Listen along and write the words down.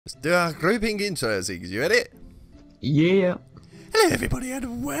Let's do our grouping intro, Ziggs. You ready? Yeah. Hello everybody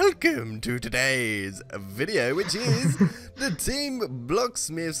and welcome to today's video, which is the Team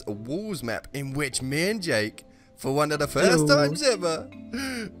BlockSmith's Walls map, in which me and Jake, for one of the first times ever,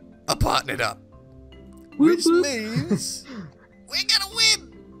 are partnered up. Which means we're gonna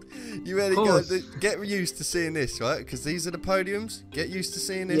win! You ready, guys? Get used to seeing this, right? Because these are the podiums. Get used to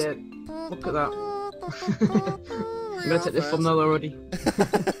seeing this. Yeah, look at that. I'm gonna take this thumbnail already.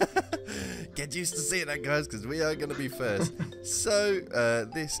 Get used to seeing that, guys, because we are going to be first. So,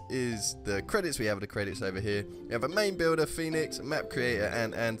 this is the credits. We have the credits over here. We have a main builder, Phoenix, a map creator,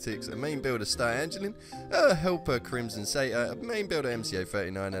 and Antics, a main builder, Star Angeline, a helper, Crimson Satyr, a main builder,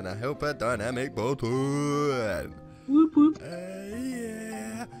 MCO39, and a helper, Dynamic Button. Whoop whoop.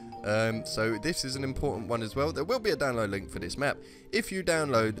 Yeah. So this is an important one as well. There will be a download link for this map. If you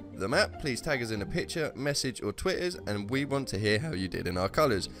download the map, please tag us in a picture, message, or Twitters, and we want to hear how you did in our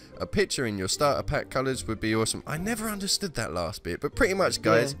colours. A picture in your starter pack colours would be awesome. I never understood that last bit, but pretty much,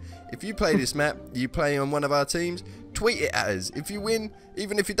 guys, if you play this map, you play on one of our teams, tweet it at us. If you win,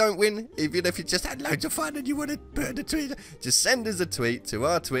 even if you don't win, even if you just had loads of fun and you want to put in a tweet, just send us a tweet to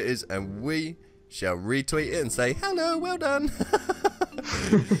our Twitters, and we shall retweet it and say, hello, well done.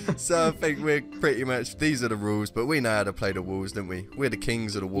 So I think we're pretty much, these are the rules, but we know how to play the walls, don't we? We're the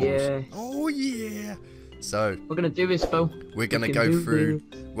kings of the walls. Yeah. Oh yeah. So we're gonna do this, Bo. We're gonna go through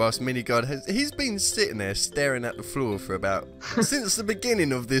whilst Minigod has, he's been sitting there staring at the floor for about since the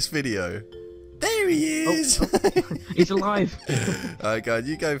beginning of this video. There he is. He's alive. Alright, God,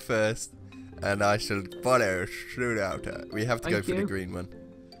 you go first, and I shall follow shoot out. We have to go for the green one.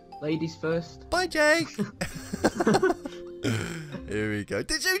 Ladies first. Bye, Jake. Here we go.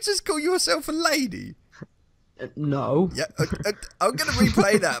 Did you just call yourself a lady? No. Yeah, I'm going to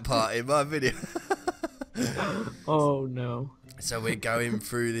replay that part in my video. Oh, no. So we're going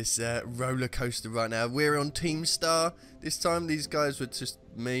through this roller coaster right now. We're on Team Star. This time these guys were just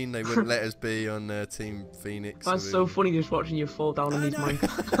mean. They wouldn't let us be on Team Phoenix. That's so funny just watching you fall down on these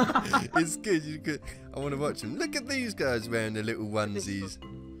mics. It's good. You good. I want to watch them. Look at these guys wearing the little onesies.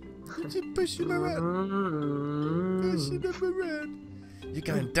 Just push them around. Pushing them around. You're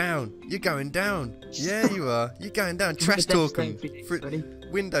going down. You're going down. Yeah, you are. You're going down. Trash talking through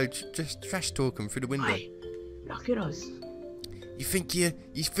window. Just trash talking through the window. Hey, look at us. You think you're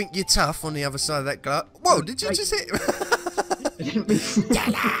tough on the other side of that glass? Whoa! Did you just hit?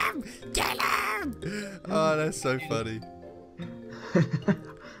 Get him! Get him! Oh, that's so funny.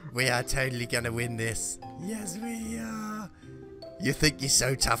 We are totally gonna win this. Yes, we are. You think you're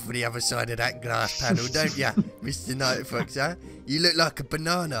so tough on the other side of that glass panel, don't you, Mr. Night Fox, huh? You look like a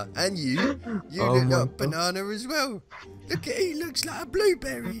banana, and you look like a banana as well. Look at he looks like a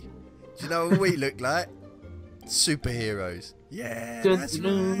blueberry. Do you know what we look like? Superheroes. Yeah, that's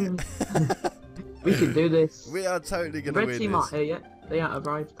right. We can do this. We are totally going to win this. Red team aren't here yet. They haven't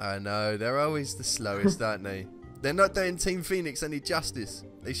arrived. I know. They're always the slowest, aren't they? They're not doing Team Phoenix any justice.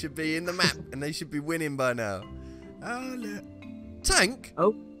 They should be in the map, and they should be winning by now. Oh, look. Tank?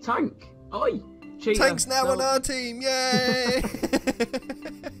 Oh, Tank. Oi. Cheater. Tank's now on our team. Yay!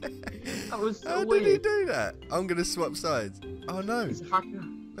 That was so How weird. did he do that? I'm going to swap sides. Oh, no. He's a hacker.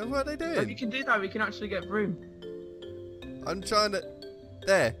 No, what are they doing? If you can do that, we can actually get through. I'm trying to...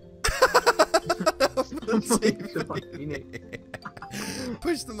 There.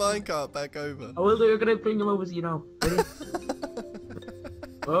 Push the minecart back over. I will do. We're gonna bring them over to you now. Ready?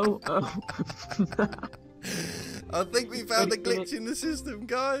 Oh. I think we found a glitch in the system,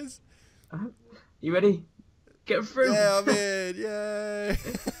 guys. You ready? Get through. Yeah, I'm in. Yay.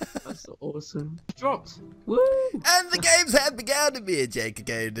 That's awesome. Dropped. Woo. And the games have begun, and me and Jake are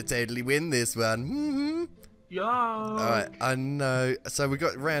going to totally win this one. Yeah. Alright, I know. So we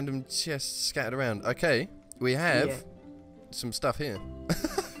got random chests scattered around. Okay, we have some stuff here.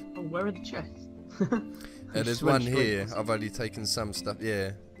 Oh, where are the chests? There's one here. I've only taken some stuff.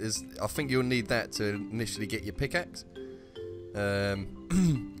 Yeah, I think you'll need that to initially get your pickaxe.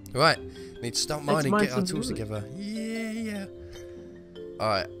 Right, need to start mining, get our tools together. Yeah.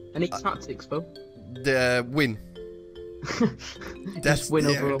 Alright. Any tactics, Bo? Win. That's win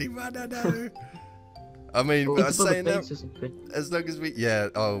the overall. only one I know. I mean, but I'm saying that, as long as we... Yeah,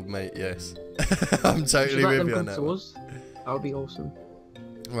 oh, mate, yes. I'm totally with you on that one. That would be awesome.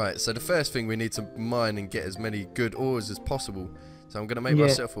 Right, so the first thing we need to mine and get as many good ores as possible. So I'm going to make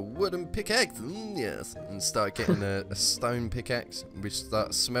myself a wooden pickaxe. Yes. And start getting a stone pickaxe. We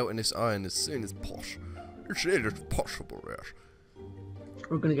start smelting this iron as soon as possible, yes.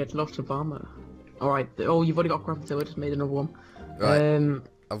 We're going to get lots of armor. Alright, oh, you've already got a crafting table. I just made another one. Right,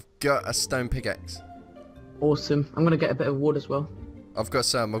 I've got a stone pickaxe. Awesome. I'm going to get a bit of wood as well. I've got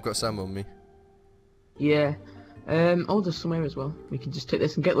some on me. Yeah. Oh, there's some here as well. We can just take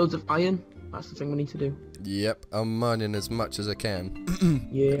this and get loads of iron. That's the thing we need to do. Yep, I'm mining as much as I can.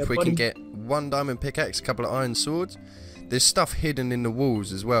 Yeah, if we buddy. can get 1 diamond pickaxe, a couple of iron swords. There's stuff hidden in the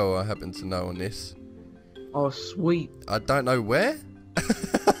walls as well, I happen to know on this. Oh, sweet. I don't know where,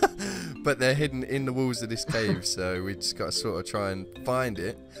 but they're hidden in the walls of this cave, so we just got to sort of try and find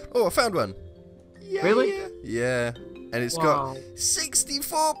it. Oh, I found one. Yeah, Really? Yeah. And it's Wow. got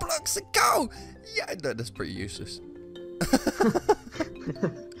 64 blocks of coal. Yeah, no, that's pretty useless.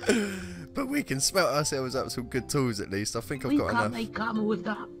 But we can smelt ourselves up some good tools at least. I think I've got enough. We can't make armor with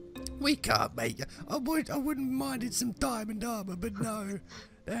that. We can't make it. I wouldn't minded some diamond armor, but no.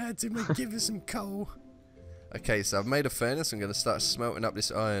 They had to give us some coal. Okay, so I've made a furnace. I'm going to start smelting up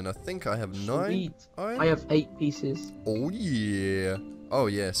this iron. I think I have 9 Sweet. iron. I have 8 pieces. Oh, yeah. Oh,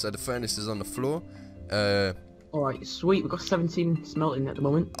 yeah. So the furnace is on the floor. Alright, sweet. We've got 17 smelting at the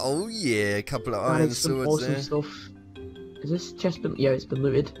moment. Oh, yeah. A couple of That iron is some swords awesome there. stuff. Is this chest been... Yeah, it's been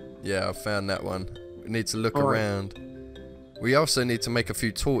looted. Yeah, I found that one. We need to look Alright. around. We also need to make a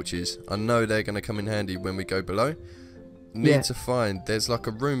few torches. I know they're going to come in handy when we go below. Need to find... There's like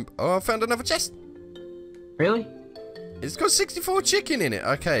a room... Oh, I found another chest. Really? It's got 64 chicken in it.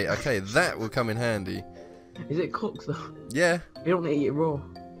 Okay, that will come in handy. Is it cooked though? Yeah. You don't eat it raw.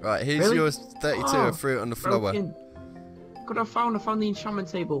 Right, here's Really? yours 32. I Oh, threw it on the floor. Broken. Good, I found the enchantment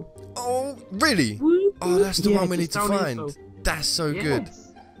table. Oh, really? Woo, Oh, that's the yeah, one we need just to down here, find. so- That's so good.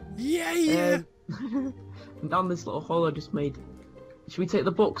 Yes. Yeah. And down this little hole I just made. Should we take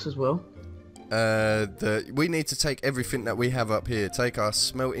the box as well? We need to take everything that we have up here. Take our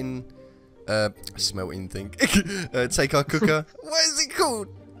smelting thing. Take our cooker. What is it called?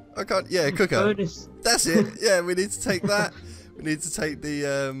 I can't. Yeah, cooker. Furnace. That's it. Yeah, we need to take that. We need to take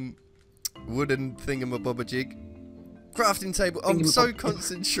the wooden thingamabobajig. Crafting table. I'm so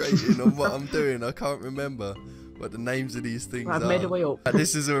concentrating on what I'm doing. I can't remember what the names of these things I've are. made a way up.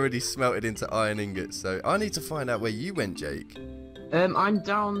 This is already smelted into iron ingots, so I need to find out where you went, Jake. I'm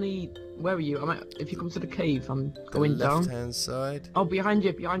down the... Where are you? If you come to the cave, I'm going the down. left-hand side. Oh, behind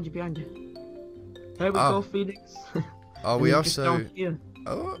you. There we go, Phoenix. Are And we then just also... down here.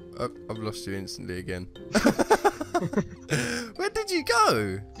 Oh, I've lost you instantly again. Where did you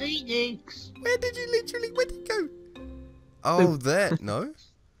go? Phoenix. Where did you go? Oh, there. No?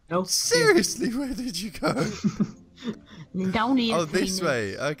 No. Seriously, where did you go? Down here. Oh, this Phoenix.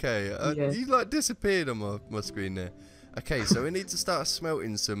 way. Okay. Yeah. You like disappeared on my screen there. Okay, so we need to start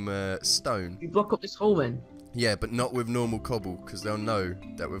smelting some stone. You block up this hole then. Yeah, but not with normal cobble, because they'll know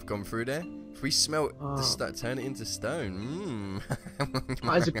that we've gone through there. If we smelt Oh. the turn it into stone.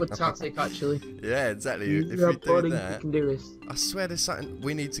 That is a good tactic, actually. Yeah, exactly. If Yeah, we do buddy, that, you can do this. I swear there's something.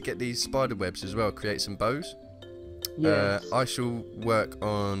 We need to get these spider webs as well. Create some bows. Yes. I shall work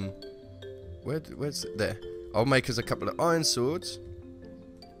on. Where's it? There? I'll make us a couple of iron swords.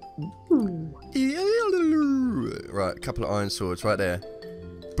 Ooh. Right, a couple of iron swords right there.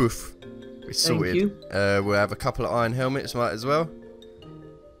 Boof. We're sorted. you. We'll have a couple of iron helmets, right, as well.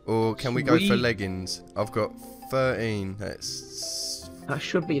 Or can we go for Sweet. leggings? I've got 13. That's That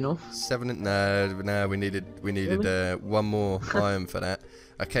should be enough. 7. No, we needed Really? one more iron for that.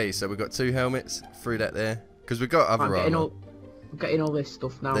 Okay, so we've got 2 helmets. Through that there, because we've got other armor. I'm getting all this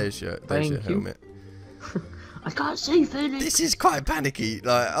stuff now. There's your Thank you. helmet. I can't see Phoenix. This is quite panicky.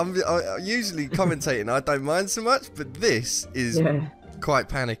 Like I'm usually commentating, I don't mind so much, but this is Yeah. quite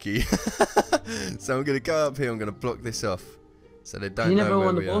panicky. So I'm gonna go up here. I'm gonna block this off, so they don't You know never know where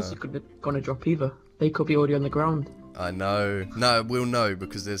when the we balls are. are gonna drop either. They could be already on the ground. I know. No, we'll know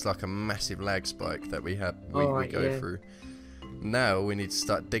because there's like a massive lag spike that we Alright, go yeah. through. Now we need to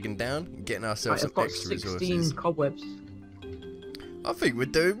start digging down, and getting ourselves Right, I've some got extra 16 resources. cobwebs. I think we're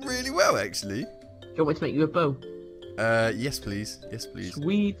doing really well, actually. Do you want me to make you a bow? Yes, please. Yes, please.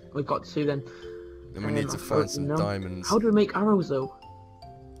 Sweet. We've got 2 then. And we need to I've find got some them now. diamonds. How do we make arrows though?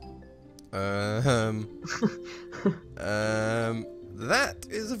 That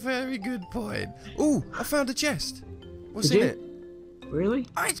is a very good point. Oh, I found a chest. What's Did in you? it? Really?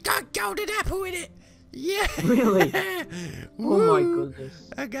 Oh, it's got golden apple in it. Yeah. Really? Oh my Woo. goodness.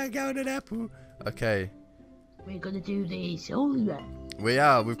 I got golden apple. Okay. We're gonna do this. Oh yeah. We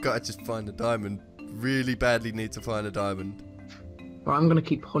are. We've got to just find a diamond. Really badly need to find a diamond. Right, I'm gonna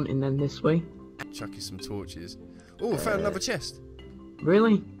keep hunting then this way. Chuck you some torches. Oh, I found another chest.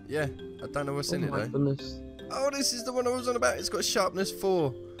 Really? Yeah. I don't know what's in Oh it my though. goodness. Oh, this is the one I was on about. It's got sharpness 4.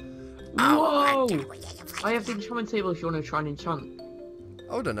 Whoa! I have the enchantment table if you want to try and enchant.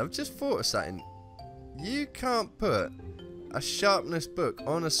 Hold on, I've just thought of something. You can't put A sharpness book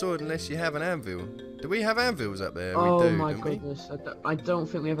on a sword unless you have an anvil. Do we have anvils up there? Oh we do, my don't we? goodness, I don't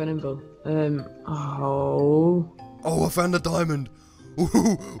think we have an anvil. Oh. Oh, I found a diamond. Ooh,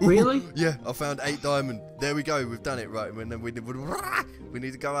 ooh, Really? Yeah, I found 8 diamond. There we go. We've done it right. And then we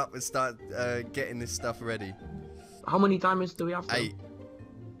need to go up and start getting this stuff ready. How many diamonds do we have? 8.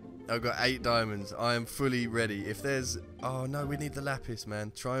 I've got 8 diamonds. I am fully ready. If there's... Oh, no, we need the lapis,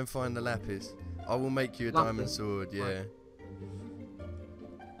 man. Try and find the lapis. I will make you a Lapis. diamond sword, yeah. Right.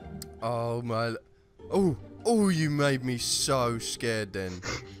 Oh, my... Oh, you made me so scared then.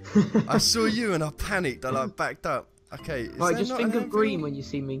 I saw you and I panicked. I, like, backed up. Okay, is Right, there just not think an of anvil? green when you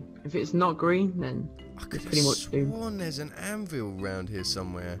see me. If it's not green, then I could it's have pretty much doomed. sworn there's an anvil round here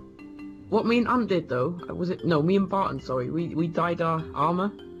somewhere. What me and Ant did though, was it? No, me and Barton. Sorry, we dyed our armor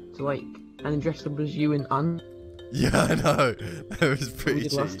to like, and then dressed up as you and Ant. Yeah, I know. That was pretty We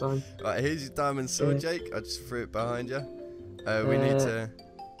did last cheap. time. Right, here's your diamond sword, Yeah. Jake. I just threw it behind you. We need to...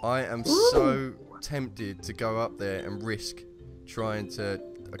 I am so tempted to go up there and risk trying to...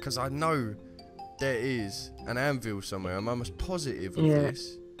 Because I know there is an anvil somewhere. I'm almost positive of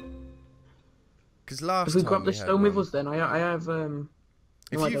this. Because last If we time grab the we had stone with one. us, then I have No,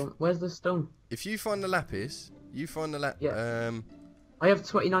 I don't. Where's the stone? If you find the lapis, you find the Yeah. I have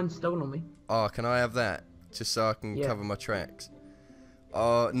 29 stone on me. Oh, can I have that? Just so I can Yeah. cover my tracks.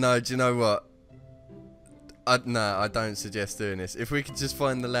 Oh, no, do you know what? No, I don't suggest doing this. If we could just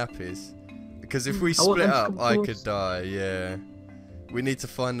find the lapis. Because if we I want split them to up, come I close. could die, yeah. We need to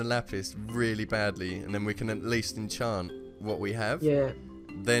find the lapis really badly, and then we can at least enchant what we have. Yeah.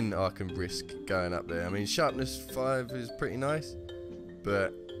 Then I can risk going up there. I mean, sharpness 5 is pretty nice,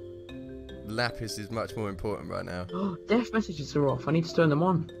 but lapis is much more important right now. Oh, death messages are off. I need to turn them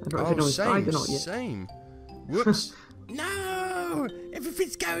on. I don't know if anyone's died or not yet. Same. Whoops. No!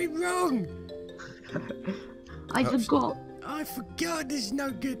 Everything's going wrong! I forgot. I forgot, this is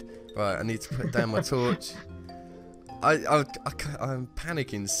no good. Right, I need to put down my torch. I'm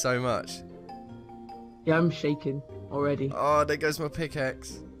panicking so much. Yeah, I'm shaking already. Oh, there goes my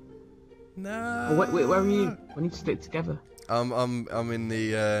pickaxe. No. Oh, wait, where are you? We need to stick together. I'm in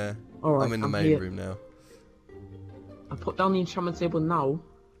the Alright, I'm in the main here. room now. I put down the enchantment table now,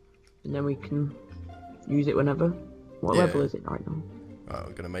 and then we can use it whenever. What Yeah. level is it right now? Right,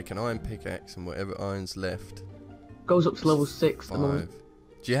 I'm gonna make an iron pickaxe and whatever iron's left. Goes up to level 6 at the 5. moment.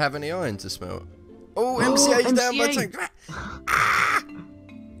 Do you have any iron to smelt? Oh, Oh, MCA's down my MCA. tank.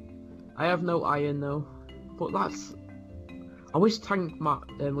 I have no iron though, but that's. I wish Tank Matt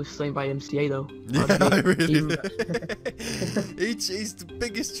was slain by MCA though. Yeah, That'd I be really. team- He's the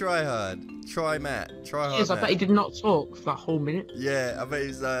biggest tryhard. Try Matt. Try hard. Yes, I Matt. bet he did not talk for that whole minute. Yeah, I bet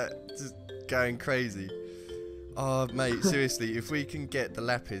he's just going crazy. Oh, mate, seriously, if we can get the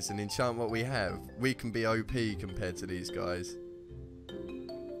lapis and enchant what we have, we can be OP compared to these guys.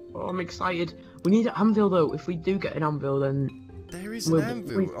 Oh, I'm excited. We need an anvil though. If we do get an anvil, then There is an We'll-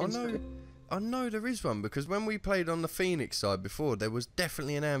 anvil. we- I know there is one because when we played on the Phoenix side before, there was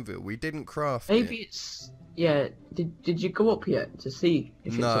definitely an anvil. We didn't craft maybe it. it's. Yeah. Did you go up yet to see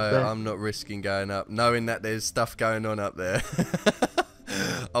if it's up No, there? I'm not risking going up, knowing that there's stuff going on up there.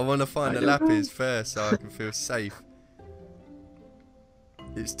 I want to find I the don't know. lapis first so I can feel safe.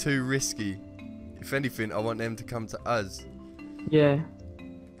 It's too risky. If anything, I want them to come to us. Yeah.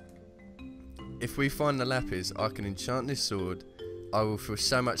 If we find the lapis, I can enchant this sword. I will feel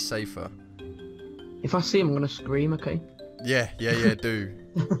so much safer. If I see him, I'm gonna scream. Okay. Yeah, do.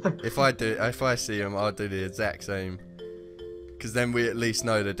 If I see them, I'll do the exact same. Because then we at least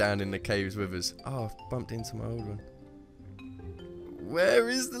know they're down in the caves with us. Oh, I've bumped into my old one. Where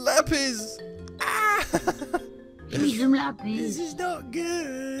is the lapis? Ah! Give me some This lapis. is not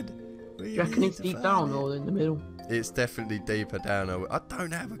good. Do you reckon it's deep down or in the middle? It's definitely deeper down. I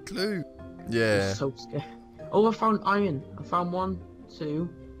don't have a clue. I'm Yeah. so scared. Oh, I found iron. I found 1, 2.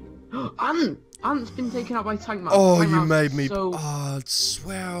 Ant's been taken out by Tank Matt. Oh, Tank you Matt's made me. So... Oh, I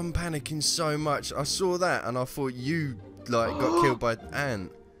swear I'm panicking so much. I saw that and I thought you like got killed by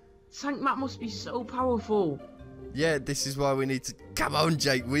Ant. Tank Matt must be so powerful. Yeah, this is why we need to. Come on,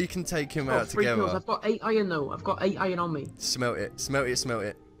 Jake. We can take him out 3 kills. together. I've got 8 iron though. I've got 8 iron on me. Smelt it. Smelt it. Smelt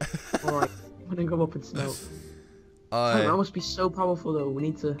it. Alright, I'm gonna go up and smelt. Tank Matt I. must be so powerful though. We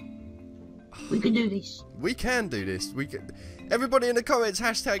need to. We can do this. We can do this. We can. Everybody in the comments,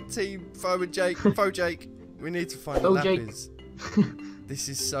 hashtag team Fo and Jake. Fo Jake. We need to find Fo Jake. lapis. This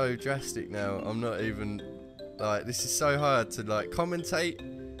is so drastic now. I'm not even like. This is so hard to like commentate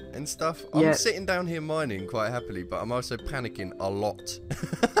and stuff. I'm Yeah. sitting down here mining quite happily, but I'm also panicking a lot.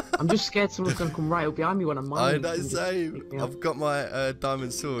 I'm just scared someone's gonna come right up behind me when I'm I mining. know, and just same. pick me up. I've got my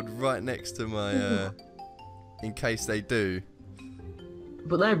diamond sword right next to my in case they do.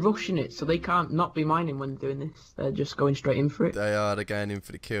 But they're rushing it, so they can't not be mining when doing this. They're just going straight in for it. They're going in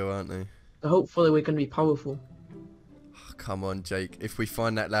for the kill, aren't they? So hopefully we're going to be powerful. Oh, come on, Jake. If we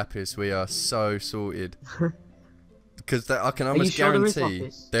find that lapis, we are so sorted. Because I can almost guarantee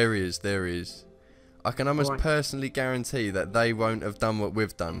there is. I can almost personally guarantee that they won't have done what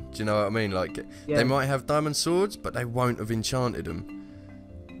we've done. Do you know what I mean? Like, they might have diamond swords, but they won't have enchanted them.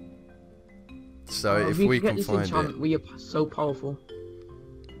 So if we can find it, we are so powerful.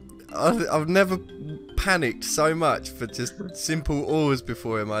 I've never panicked so much for just simple ores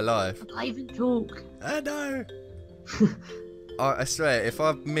before in my life. I even talk. I know. I swear, if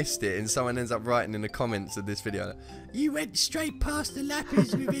I've missed it and someone ends up writing in the comments of this video, you went straight past the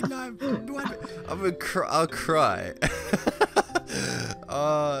lapis within like 1 I'll cry.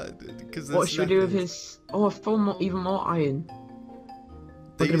 What should we do with his? Oh, I've found even more iron.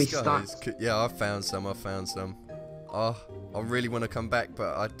 We're gonna be stacked. Yeah, I found some. Oh, I really want to come back,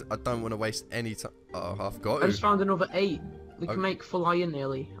 but I don't want to waste any time. Oh, I've got to. I just found another 8. We can make full iron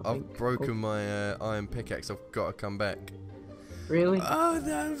nearly. I've broken my iron pickaxe. I've got to come back. Really? Oh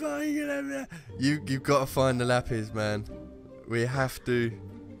no! You've got to find the lapis, man. We have to.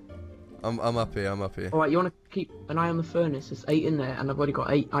 I'm up here. Alright, you want to keep an eye on the furnace? There's 8 in there, and I've already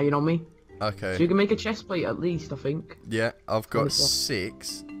got 8 iron on me. Okay. So you can make a chest plate at least, I think. Yeah, I've got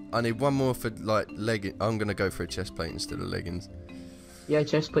 6. I need 1 more for like leggings. I'm gonna go for a chest plate instead of leggings. Yeah,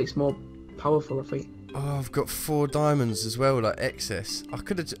 chest plate's more powerful, I think. Oh, I've got 4 diamonds as well, like excess. I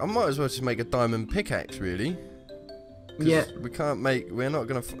might as well just make a diamond pickaxe, really. Yeah. We can't make. We're not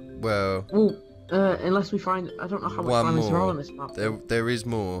gonna. Well. Unless we find. I don't know how much diamonds there are on this map. There is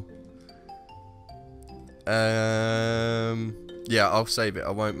more. Yeah, I'll save it.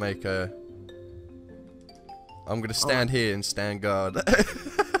 I won't make a. I'm gonna stand here and stand guard.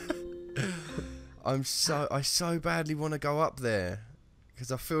 I so badly want to go up there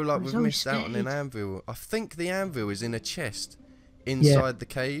because I feel like we've missed out on an anvil. I think the anvil is in a chest inside the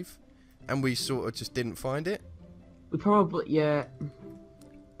cave, and we sort of just didn't find it. We probably it's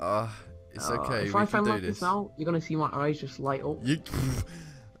okay. If I find this now, you're gonna see my eyes just light up.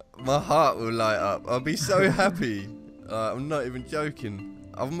 My heart will light up. I'll be so happy. I'm not even joking.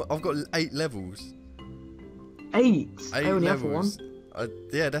 I've got 8 levels. 8? I only levels. have 1.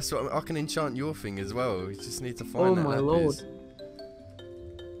 Yeah, that's what I can enchant your thing as well. You just need to find that. Oh my lord.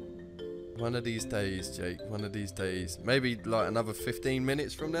 One of these days, Jake. One of these days. Maybe like another 15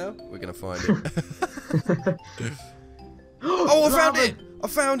 minutes from now, we're gonna find it. Oh, I found it! I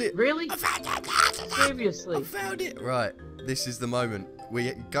found it! Really? I found it! Seriously? I found it! Right, this is the moment.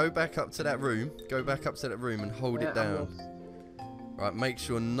 We go back up to that room. Go back up to that room and hold it down. Right, make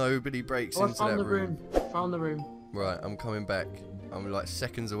sure nobody breaks into that room. Found the room. Right, I'm coming back. I'm like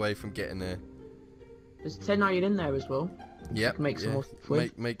seconds away from getting there. There's 10 iron in there as well. Yep. Make some more.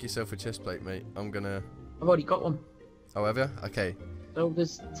 Make yourself a chest plate, mate. I've already got one. Oh, have you? Okay. So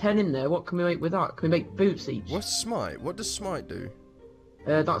there's 10 in there. What can we make with that? Can we make boots each? What's smite? What does smite do?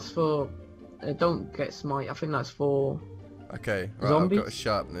 That's for. Don't get smite. I think that's for. Okay. Right. Zombies? I've got a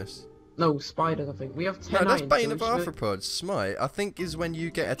sharpness. No, spiders. I think we have 10. No, that's iron, bane of arthropods. Smite. I think is when you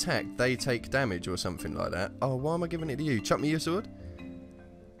get attacked, they take damage or something like that. Oh, why am I giving it to you? Chuck me your sword.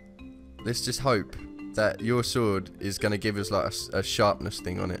 Let's just hope that your sword is going to give us like a sharpness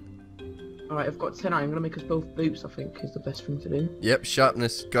thing on it. Alright, I've got 10 iron. I'm going to make us both boots, I think, is the best thing to do. Yep,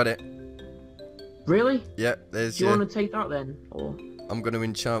 sharpness. Got it. Really? Yep, there's. Do you want to take that then? Or I'm going to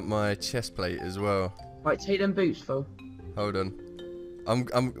enchant my chest plate as well. Right, take them boots, Phil. Hold on.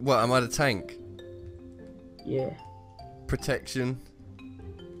 What, am I the tank? Yeah. Protection.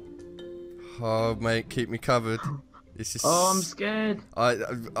 Oh, mate, keep me covered. It's just... Oh, I'm scared.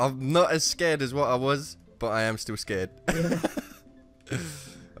 I'm not as scared as what I was, but I am still scared. Yeah.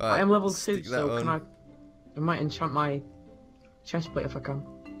 Right, I am level 2, so I might enchant my chest plate if I can.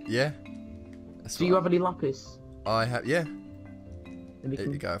 Yeah. Do you have any lapis? I have, yeah. There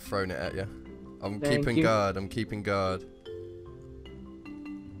you go, I've thrown it at you. I'm keeping guard.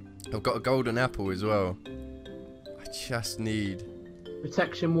 I've got a golden apple as well. I just need...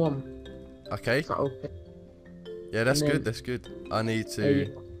 Protection 1. Okay. Is that okay? Yeah, that's good, that's good. I need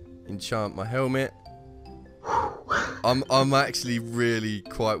to enchant my helmet. I'm actually really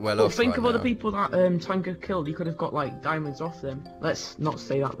quite well off think right of now. all the people that Tanker killed. You could have got like diamonds off them. Let's not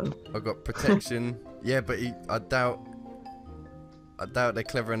say that though. I've got protection. Yeah, but I doubt they're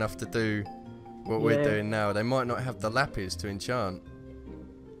clever enough to do what we're doing now. They might not have the lapis to enchant.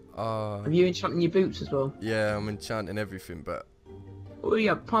 Are you enchanting your boots as well? Yeah, I'm enchanting everything, but we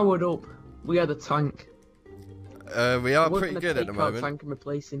are powered up. We are the tank. We are pretty good at the moment. Tank and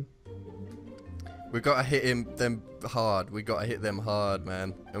replace him. We gotta hit them hard. We gotta hit them hard,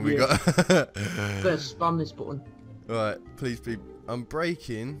 man. And we Yeah. got. Better spam this button. Right, please be. I'm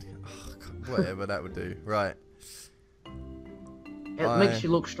breaking. Oh, God, whatever that would do. Right. It makes you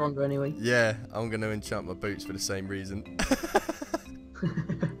look stronger anyway. Yeah, I'm gonna enchant my boots for the same reason.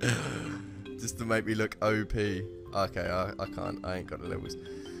 Just to make me look OP. Okay, I can't. I ain't got the levels.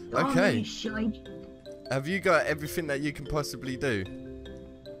 Okay. Have you got everything that you can possibly do?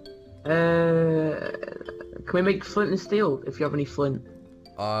 Can we make flint and steel if you have any flint?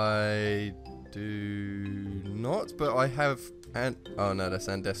 I do not, but I have. Oh no, that's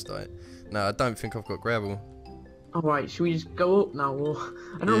andesite. No, I don't think I've got gravel. Alright, should we just go up now? Or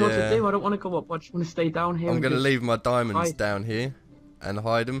I don't know what to do. I don't want to go up. I just want to stay down here. I'm gonna leave my diamonds hide. down here and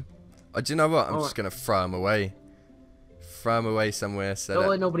hide them. Oh, do you know what? I'm just gonna throw them away. Throw them away somewhere so don't that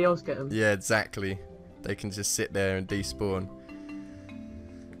let nobody else get them. Yeah, exactly. They can just sit there and despawn.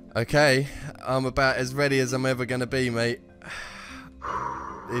 Okay, I'm about as ready as I'm ever gonna be, mate.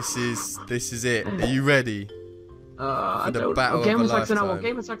 This is it. Are you ready? I For the don't. battle Game of a attacks are lifetime. on.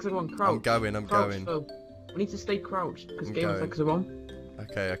 Game attacks are on. Crouch. I'm going. Crouch, though. We need to stay crouched because I'm game going. attacks are on.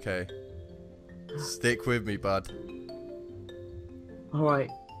 Okay. Stick with me, bud. Alright.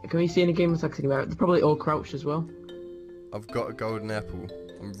 Can we see any game attacks anywhere? They're probably all crouched as well. I've got a golden apple.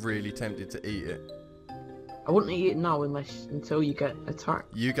 I'm really tempted to eat it. I wouldn't eat it now until you get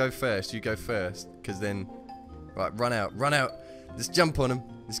attacked. You go first, because then, right, run out. Let's jump on him.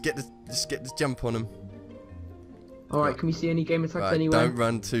 Let's get this jump on him. Alright, can we see any game attacks Right, anywhere? don't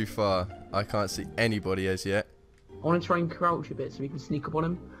run too far. I can't see anybody as yet. I want to try and crouch a bit so we can sneak up on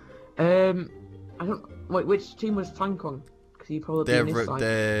him. I don't. Wait, which team was Tank on? Because he probably They're be on his side.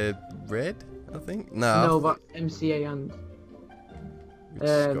 they're red, I think. No. No, but MCA and We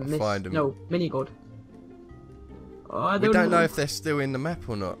just gotta find them. no Minigod. Oh, I We don't know if they're still in the map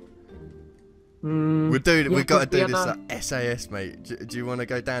or not. We've got to do this like SAS, mate. Do you want to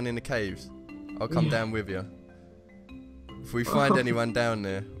go down in the caves? I'll come down with you. If we find anyone down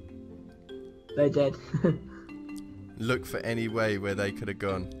there, they're dead. look for any way where they could have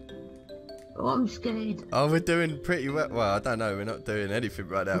gone. Oh, I'm scared. Oh, we're doing pretty well. Well, I don't know. We're not doing anything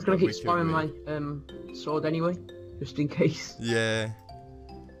right now. I'm gonna but keep spamming my sword anyway, just in case. Yeah.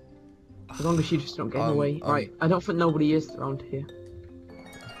 As long as you just don't get in the way. Right, I don't think nobody is around here.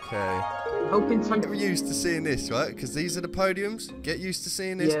 Okay. Hoping Tank. Get used to seeing this, right? Because these are the podiums. Get used to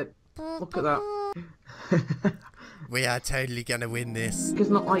seeing this. Yeah. Look at that. We are totally gonna win this. It's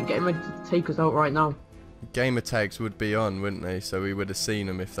not like getting ready to take us out right now. Gamer tags would be on, wouldn't they? So we would have seen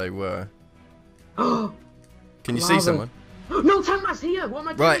them if they were. Oh. Can you see someone? No, Tank here. What am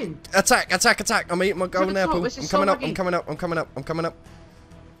I doing? Right. Attack. I'm eating my golden apple. This I'm is so coming up. laggy. I'm coming up.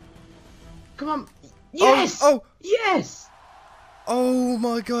 Come on. Yes. Oh. Yes. Oh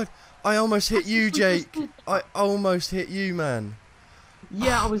my god. I almost hit you, what we just Jake. did. I almost hit you, man.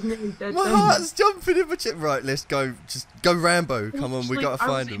 Yeah, I was nearly dead. My then. heart's jumping in my chest. Right, let's go. Just go Rambo. Come on, we gotta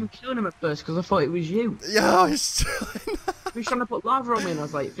find I was him. even killing him at first because I thought it was you. Yeah, He was trying to put lava on me, and I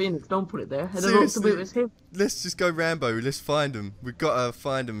was like, Phoenix, don't put it there. And then looked Seriously? it was him. let's just go Rambo. Let's find him. We've gotta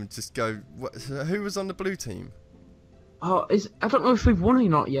find him and just go. Who was on the blue team? Oh, I don't know if we've won or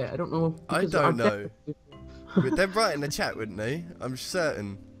not yet. I don't know. I because don't I've know. definitely- They're right in the chat, wouldn't they? I'm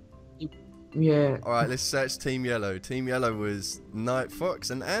certain. Yeah. Alright, let's search Team Yellow. Team Yellow was Night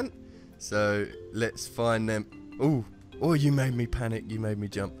Fox and Ant. So let's find them. Oh, you made me panic. You made me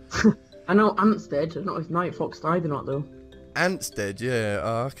jump. I know Ant's dead. I don't know if Night Fox died or not though. Ant's dead, yeah.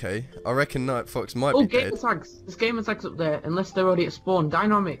 Oh, okay. I reckon Night Fox might Oh, be game dead. attacks. There's game attacks up there, unless they're already at spawn.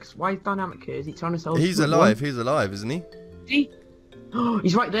 Dynamics. Why is Dynamic here? Is he trying to sell us He's food? alive. He's alive, isn't he? See?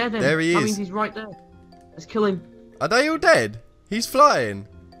 He's right there then. There he That is. means he's right there. Let's kill him. Are they all dead? He's flying.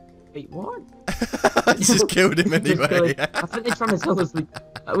 Wait, what? I just killed him Just kill anyway. him. I think they're trying to tell us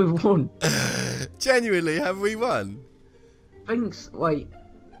that we've won. Genuinely, have we won? Thanks. Wait.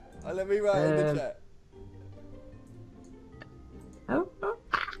 Let me write in the chat. Oh.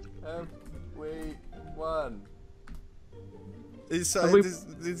 Have we won? This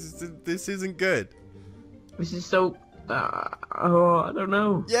isn't good. This is so. I don't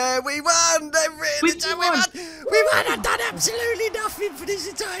know. Yeah, we won! We We won! won! We won! I've done absolutely nothing for this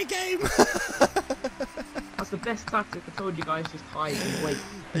entire game! That's the best tactic. I told you guys, just hide and wait.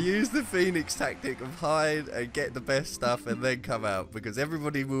 I used the Phoenix tactic of hide and get the best stuff and then come out because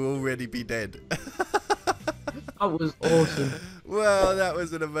everybody will already be dead. That was awesome. Well, that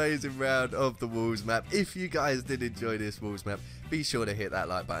was an amazing round of the Walls map. If you guys did enjoy this Walls map, be sure to hit that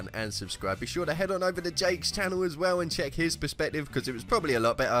like button and subscribe. Be sure to head on over to Jake's channel as well and check his perspective, because it was probably a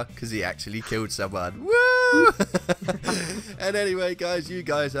lot better because he actually killed someone. Woo! And anyway, guys, you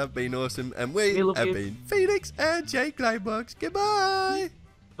guys have been awesome, and we have been Phoenix and Jake Globox. Goodbye.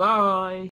 Bye.